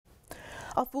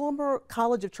A former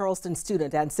College of Charleston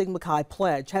student and Sigma Chi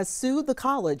pledge has sued the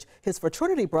college, his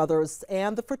fraternity brothers,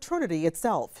 and the fraternity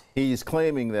itself. He's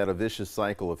claiming that a vicious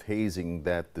cycle of hazing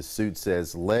that the suit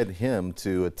says led him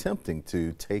to attempting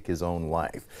to take his own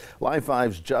life. Live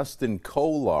 5's Justin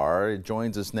Kolar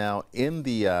joins us now in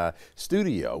the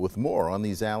studio with more on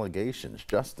these allegations.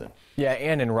 Justin. Yeah,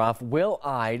 and Ruff, Will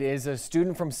Ide is a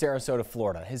student from Sarasota,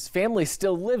 Florida. His family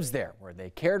still lives there, where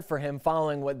they cared for him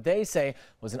following what they say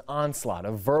was an onslaught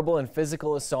of verbal and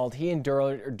physical assault he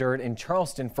endured in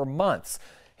Charleston for months.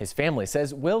 His family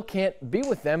says Will can't be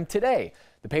with them today.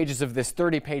 The pages of this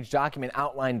 30-page document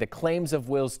outline the claims of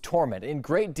Will's torment in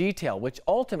great detail, which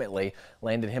ultimately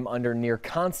landed him under near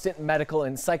constant medical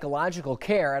and psychological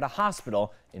care at a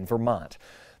hospital in Vermont.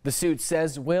 The suit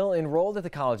says Will enrolled at the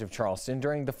College of Charleston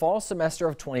during the fall semester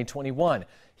of 2021.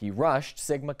 He rushed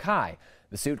Sigma Chi.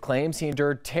 The suit claims he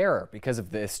endured terror because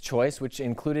of this choice, which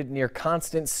included near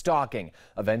constant stalking,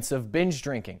 events of binge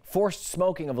drinking, forced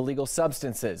smoking of illegal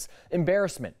substances,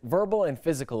 embarrassment, verbal and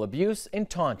physical abuse, and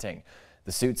taunting.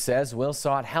 The suit says Will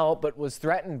sought help but was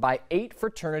threatened by 8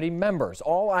 fraternity members,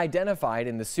 all identified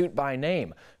in the suit by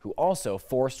name, who also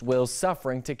forced Will's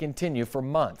suffering to continue for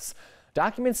months.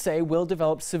 Documents say Will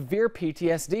developed severe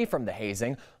PTSD from the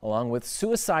hazing, along with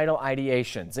suicidal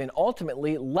ideations, and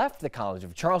ultimately left the College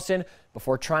of Charleston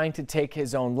before trying to take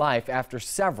his own life after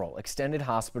several extended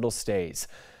hospital stays.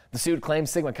 The suit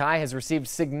claims Sigma Chi has received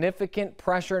significant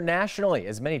pressure nationally,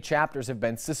 as many chapters have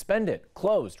been suspended,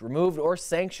 closed, removed, or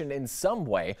sanctioned in some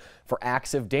way for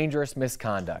acts of dangerous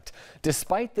misconduct.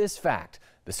 Despite this fact,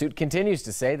 the suit continues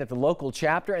to say that the local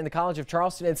chapter and the College of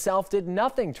Charleston itself did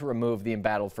nothing to remove the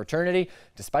embattled fraternity,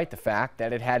 despite the fact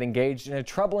that it had engaged in a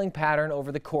troubling pattern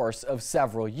over the course of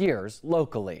several years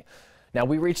locally. Now,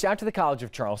 we reached out to the College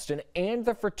of Charleston and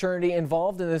the fraternity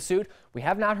involved in the suit. We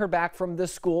have not heard back from the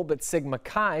school, but Sigma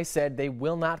Chi said they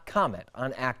will not comment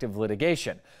on active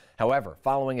litigation. However,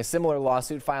 following a similar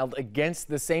lawsuit filed against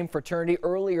the same fraternity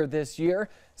earlier this year,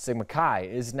 Sigma Chi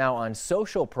is now on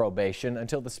social probation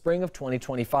until the spring of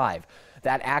 2025.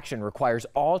 That action requires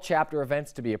all chapter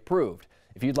events to be approved.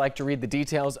 If you'd like to read the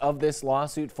details of this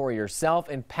lawsuit for yourself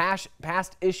and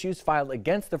past issues filed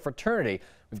against the fraternity,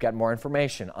 we've got more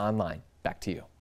information online. Back to you.